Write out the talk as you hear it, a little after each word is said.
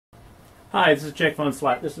Hi, this is Jake von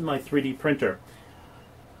Slatt. This is my 3D printer.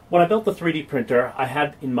 When I built the 3D printer, I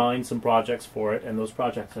had in mind some projects for it, and those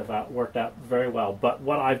projects have worked out very well. But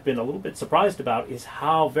what I've been a little bit surprised about is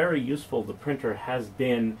how very useful the printer has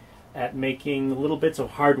been at making little bits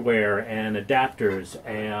of hardware and adapters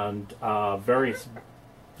and various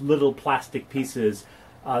little plastic pieces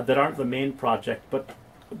that aren't the main project but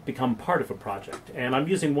become part of a project. And I'm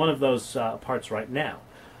using one of those parts right now.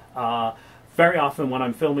 Very often when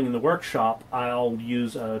I'm filming in the workshop, I'll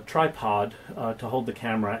use a tripod to hold the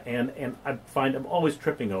camera, and I find I'm always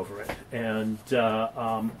tripping over it. And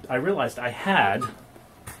I realized I had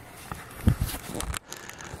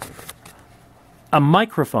a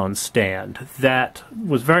microphone stand that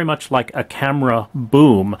was very much like a camera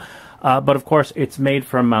boom, but of course it's made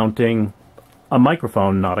for mounting a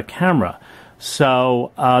microphone, not a camera.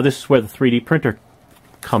 So this is where the 3D printer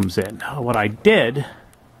comes in. What I did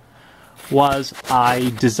was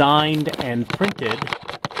I designed and printed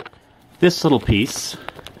this little piece.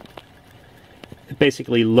 It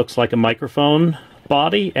basically looks like a microphone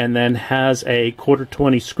body and then has a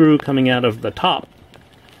 1/4 screw coming out of the top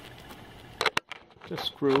to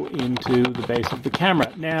screw into the base of the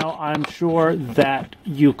camera. Now, I'm sure that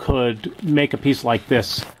you could make a piece like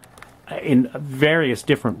this in various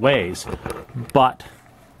different ways, but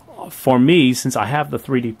for me, since I have the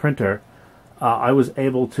 3D printer, I was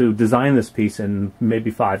able to design this piece in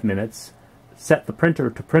maybe 5 minutes, set the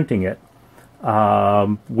printer to printing it,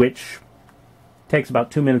 which takes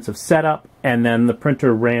about 2 minutes of setup, and then the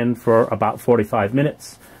printer ran for about 45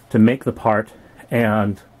 minutes to make the part,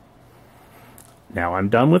 and now I'm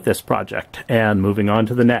done with this project and moving on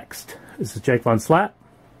to the next. This is Jake von Slatt.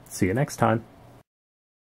 See you next time.